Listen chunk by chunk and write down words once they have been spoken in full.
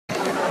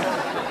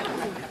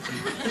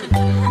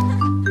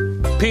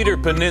Peter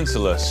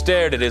Peninsula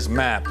stared at his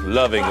map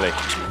lovingly.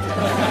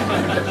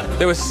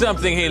 There was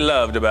something he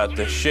loved about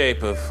the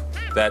shape of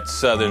that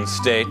southern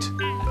state.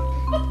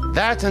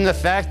 That and the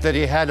fact that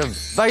he had a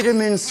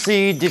vitamin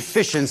C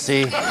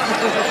deficiency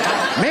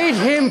made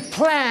him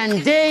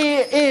plan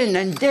day in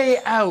and day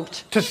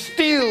out to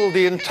steal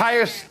the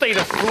entire state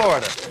of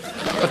Florida.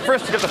 But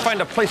first he had to find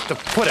a place to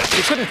put it.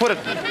 He couldn't put it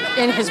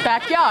in his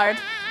backyard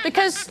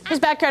because his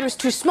backyard was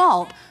too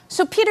small.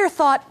 So Peter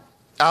thought,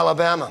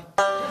 Alabama.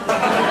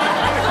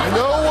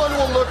 No one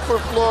will look for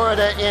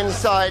Florida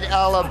inside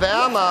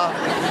Alabama.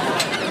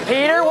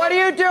 Peter, what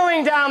are you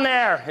doing down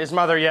there? His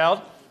mother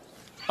yelled.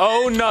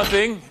 Oh,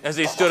 nothing, as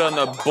he stood on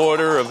the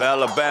border of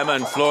Alabama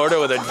and Florida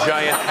with a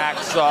giant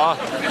hacksaw.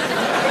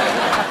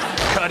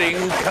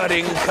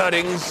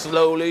 Cutting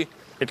slowly.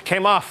 It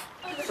came off.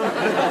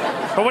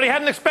 But what he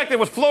hadn't expected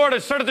was Florida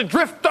started to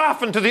drift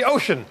off into the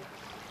ocean.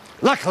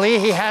 Luckily,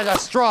 he had a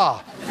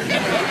straw.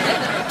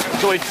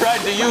 So he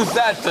tried to use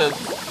that to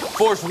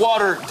force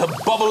water to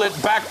bubble it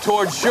back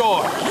towards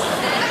shore.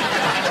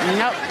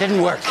 Nope,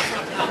 didn't work.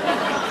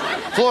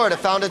 Florida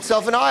found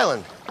itself an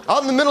island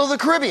out in the middle of the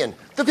Caribbean.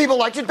 The people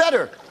liked it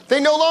better. They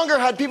no longer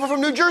had people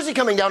from New Jersey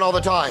coming down all the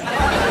time.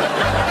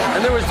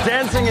 And there was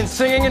dancing and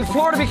singing, and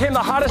Florida became the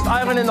hottest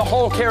island in the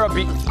whole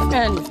Caribbean.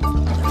 And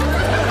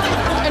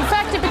in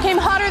fact, it became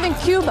hotter than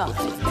Cuba.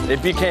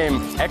 It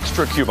became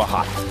extra Cuba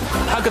hot.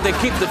 How could they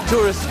keep the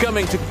tourists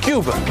coming to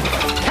Cuba?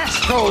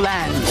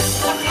 Castroland.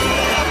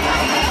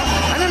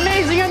 An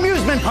amazing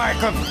amusement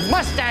park of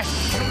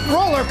mustache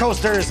roller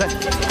coasters and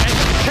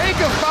Che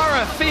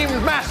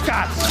Guevara-themed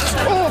mascots.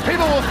 Oh,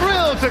 people will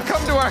thrill to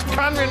come to our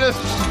communist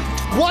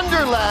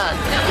Wonderland,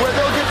 where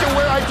they'll get to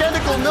wear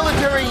identical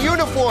military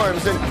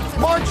uniforms and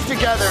march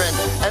together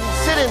and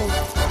sit in...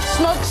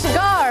 smoke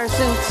cigars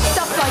and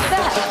stuff like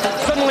that.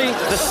 Suddenly,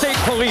 the state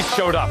police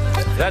showed up.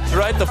 That's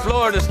right, the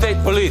Florida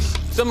State Police,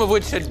 some of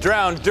which had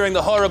drowned during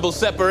the horrible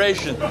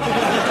separation.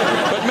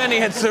 But many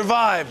had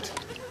survived,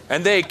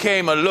 and they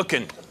came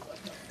a-looking.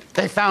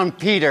 they found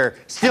Peter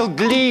still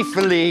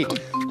gleefully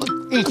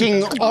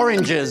eating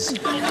oranges.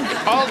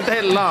 All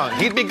day long,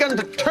 he'd begun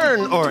to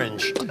turn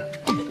orange.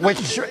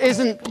 Which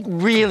isn't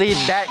really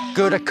that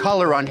good a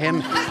color on him.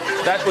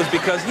 That was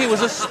because he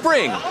was a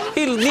spring.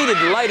 He needed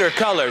lighter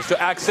colors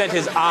to accent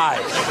his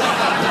eyes.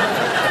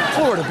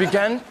 Florida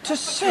began to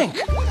sink.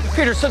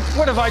 Peter said,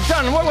 what have I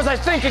done? What was I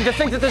thinking to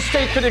think that this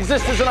state could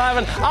exist as an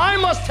island? I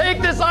must take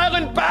this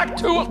island back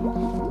to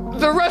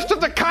the rest of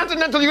the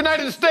continental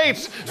United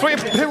States. So he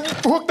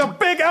hooked a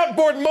big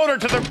outboard motor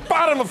to the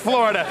bottom of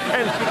Florida.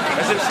 And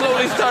as it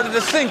slowly started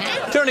to sink,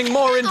 turning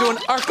more into an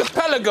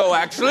archipelago,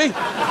 actually.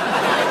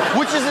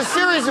 Which is a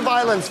series of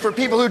islands for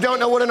people who don't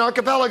know what an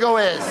archipelago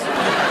is.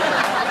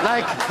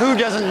 Like, who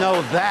doesn't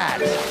know that?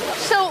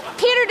 So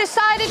Peter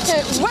decided to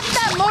whip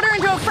that motor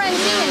into a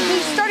frenzy, and he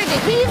started to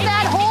heave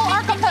that whole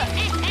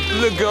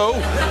archipelago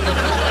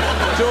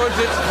towards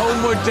its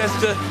homeward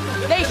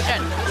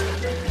destination.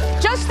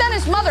 Just then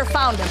his mother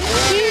found him.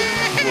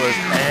 She was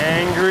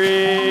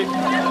angry.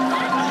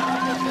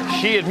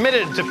 She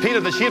admitted to Peter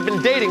that she had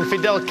been dating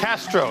Fidel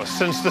Castro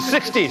since the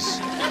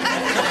 60s.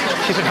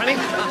 She said, honey,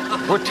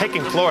 we're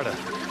taking Florida.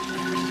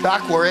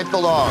 Back where it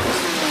belongs.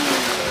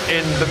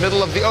 In the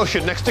middle of the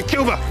ocean next to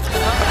Cuba.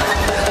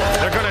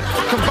 They're going to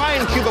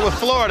combine Cuba with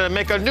Florida and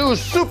make a new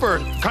super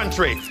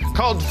country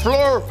called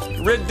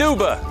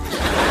Floriduba.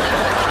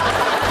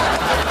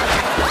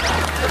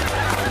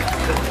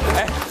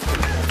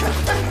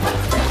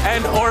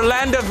 And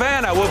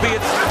Orlandavana will be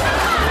its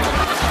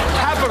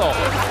capital.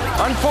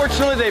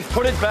 Unfortunately, they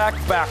put it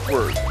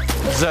backward.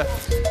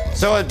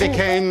 So it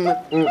became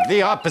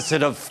the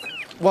opposite of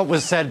what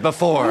was said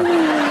before.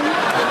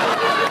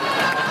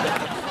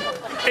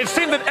 It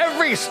seemed that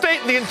every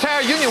state in the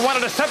entire Union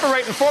wanted to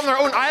separate and form their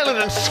own island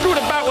and scoot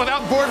about with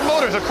outboard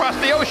motors across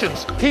the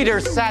oceans.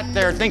 Peter sat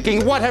there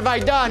thinking, what have I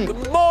done?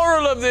 The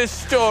moral of this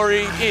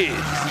story is...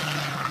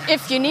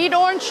 if you need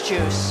orange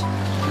juice,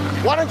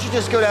 why don't you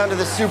just go down to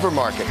the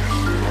supermarket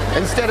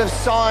instead of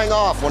sawing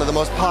off one of the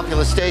most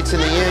populous states in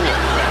the Union?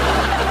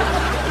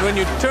 And when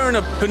you turn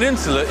a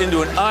peninsula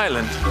into an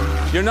island,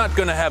 you're not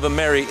going to have a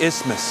merry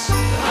isthmus.